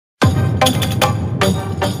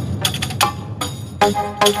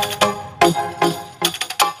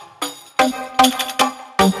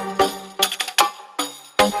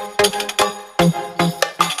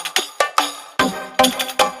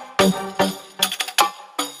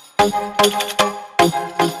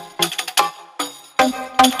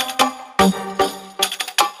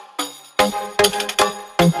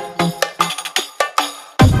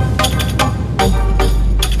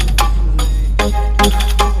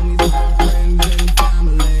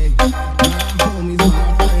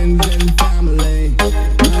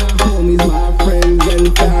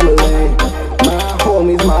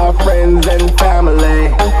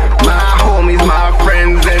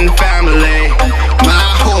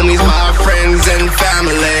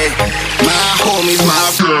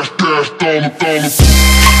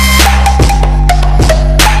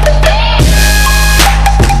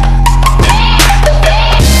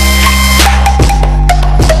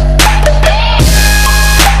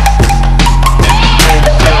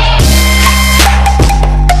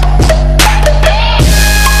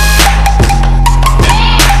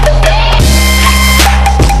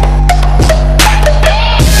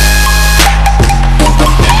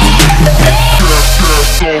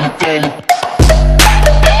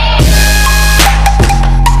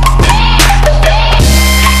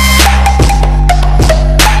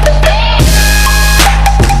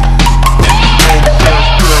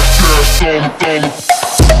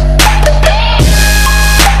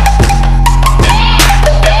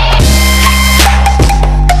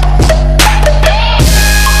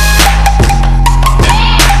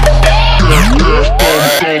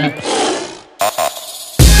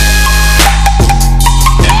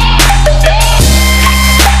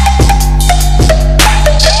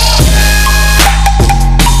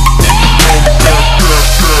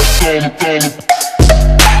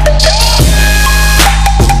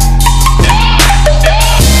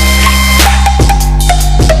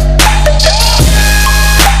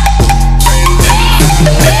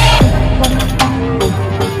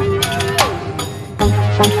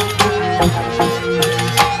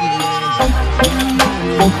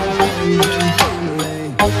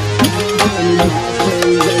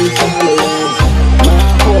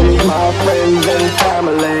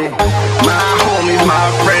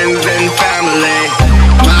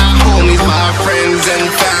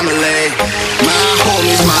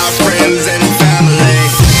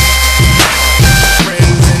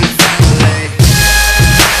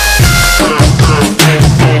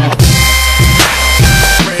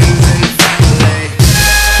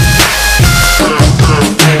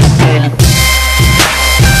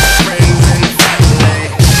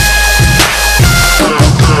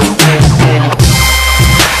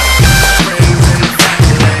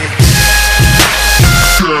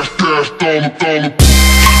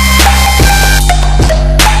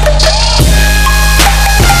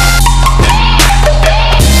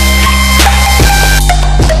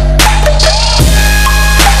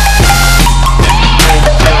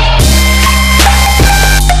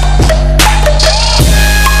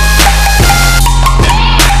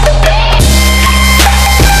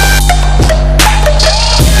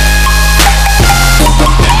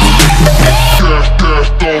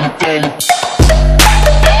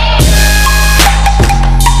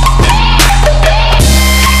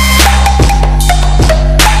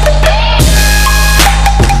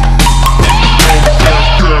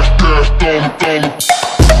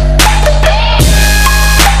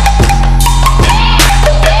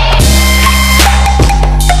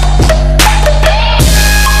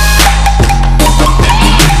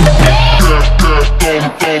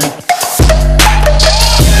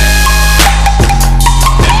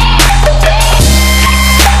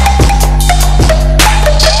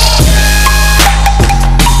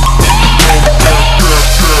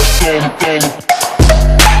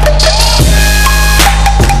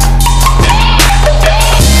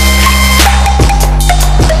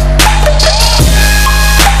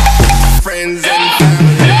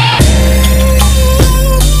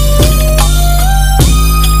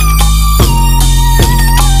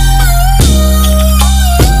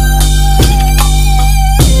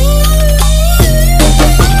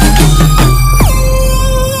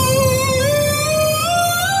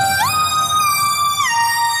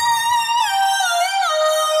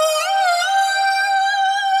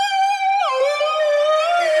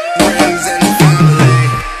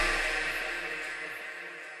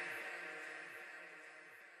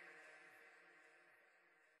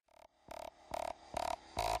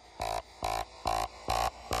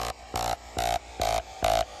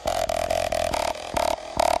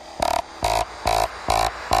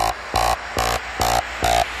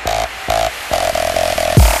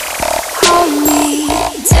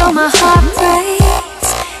my heart breaks.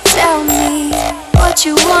 Tell me what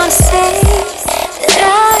you wanna say, that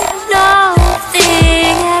I know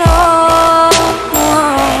nothing at all.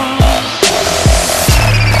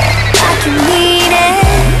 I can mean it,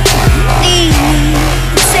 need me,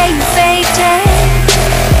 say you faked it,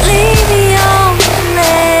 leave me on,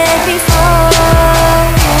 let me fall.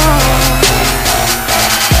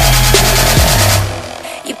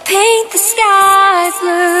 You paint the sky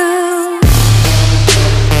blue.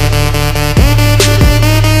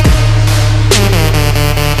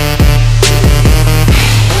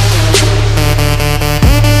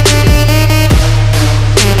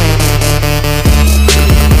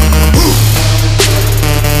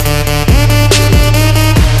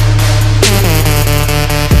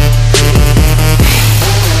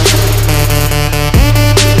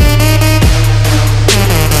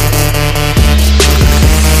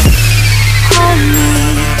 Hold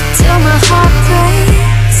me,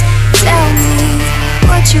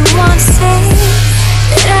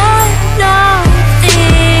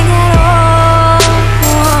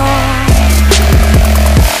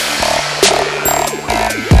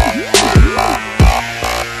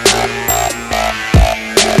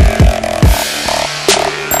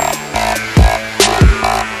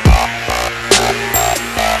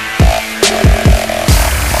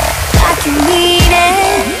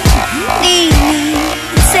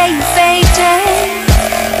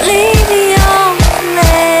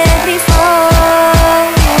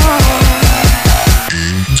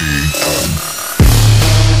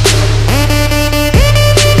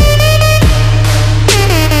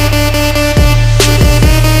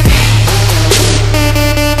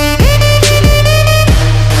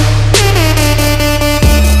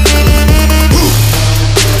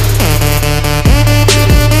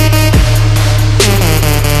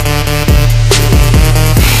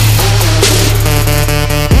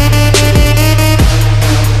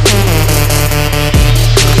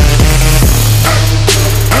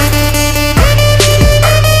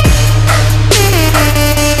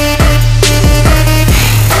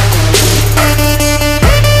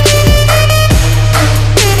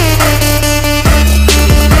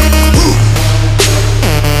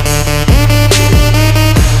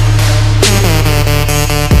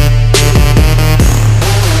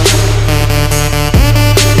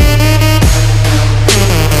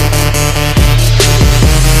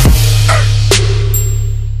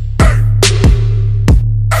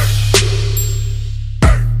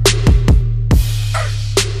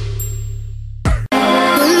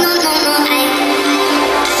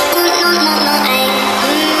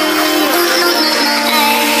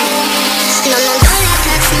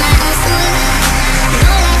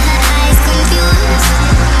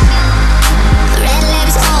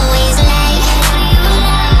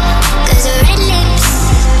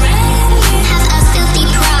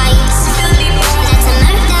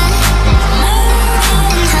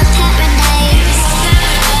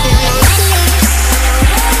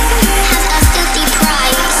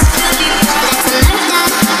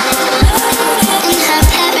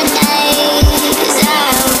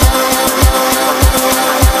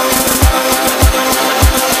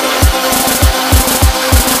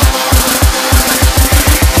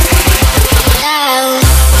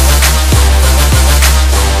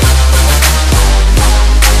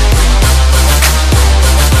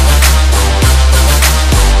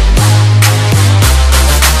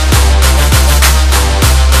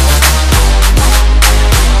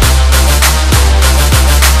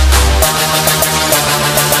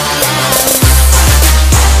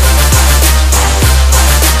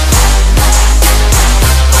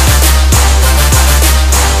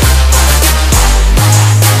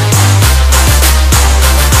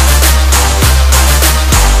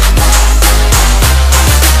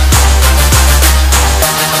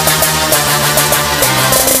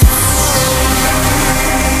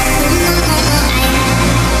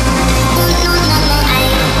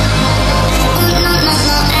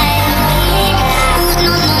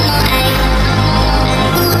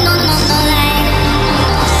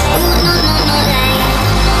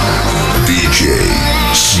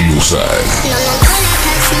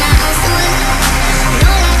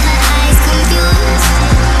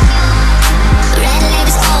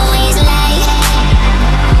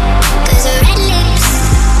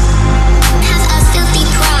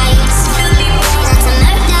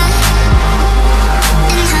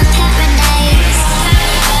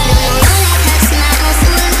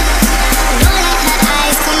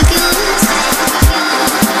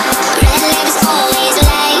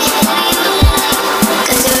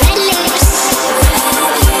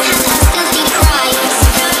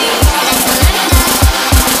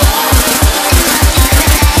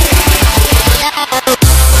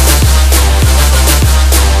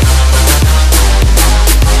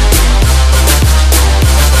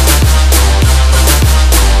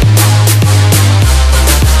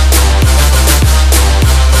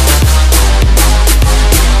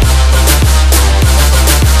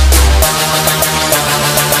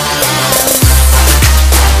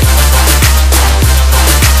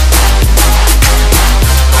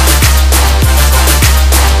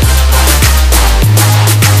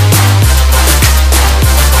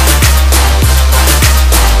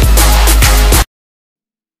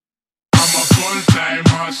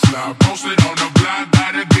 Posted on the block,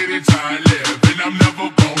 gotta get it till I live. And I'm never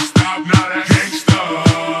gon' stop, now that gangsta.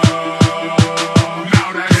 Now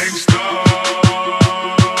that gangsta.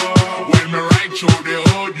 When me ride through the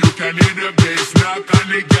hood, you can hear the bass knock. And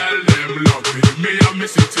the girl them love me. Me and me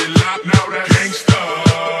city lock, now that gangsta.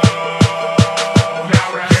 Now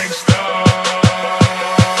that gangsta.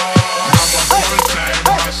 I'm a full-time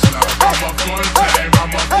hustler. I'm a full-time,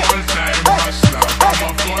 I'm a full-time hustler. I'm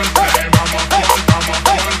a full-time, I'm a full-time.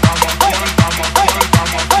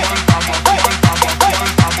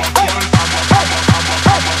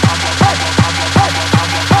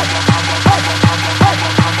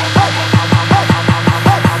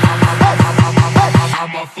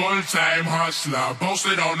 Full-time hustler,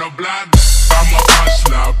 posted on the block. I'm a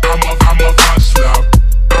hustler, I'm a hustler,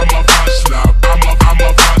 I'm a hustler, I'm a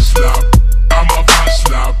hustler, I'm a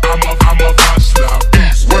hustler, I'm a hustler.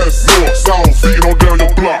 East, west, north, south, feet on down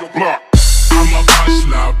your block, block. I'm a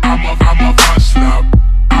hustler, I'm a hustler,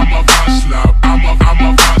 I'm a hustler, I'm a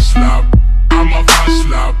hustler, I'm a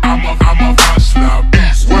hustler, I'm a hustler.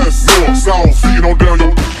 East, west, north, south, feet on down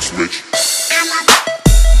your switch.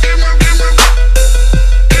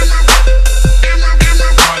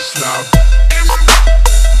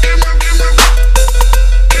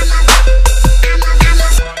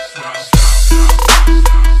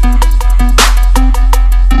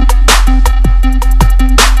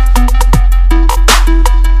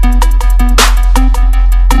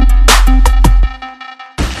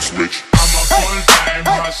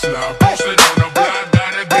 Posted on the block,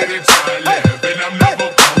 gotta get it till I live. And I'm never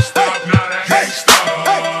gon' stop, now that gangsta.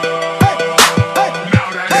 Now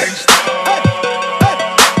that gangsta.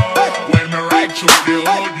 When me ride through the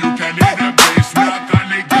hood, you can hear the bass knock. And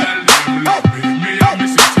the girl them love me. Me and me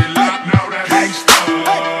city lock, now that gangsta.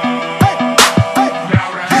 Now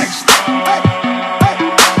that gangsta.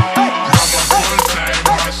 I'm a full-time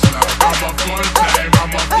hustler. I'm a full-time,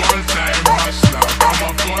 I'm a full-time hustler. I'm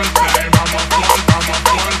a full-time, I'm a full-time.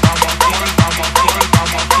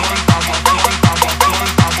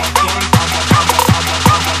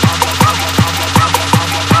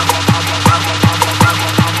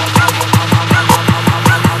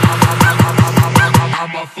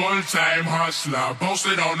 Full-time hustler,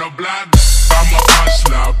 posted on the block. I'm a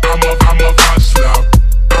hustler, I'm a hustler,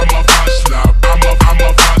 I'm a hustler, I'm a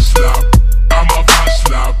hustler, I'm a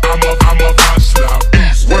hustler, I'm a hustler.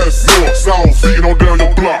 East, west, north, south, feet on down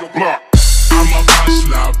your block, block. I'm a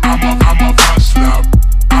hustler, I'm a hustler,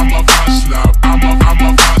 I'm a hustler, I'm a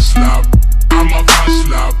hustler, I'm a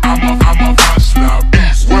hustler, I'm a hustler.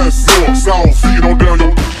 East, west, north, south, feet on down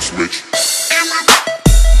your switch.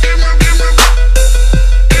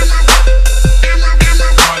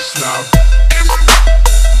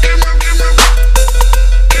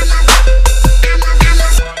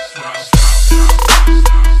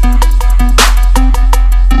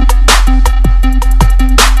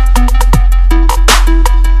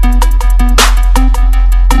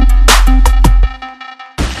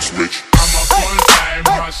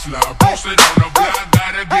 Posted on the block,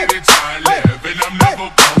 gotta get it till I live. And I'm never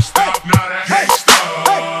gon' stop, now that gangsta.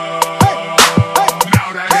 Now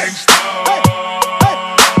that gangsta.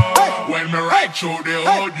 When me ride through the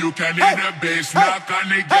hood, you can hear the bass knock.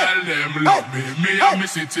 And the girl them love me. Me and me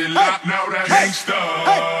city lock, now that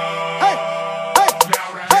gangsta.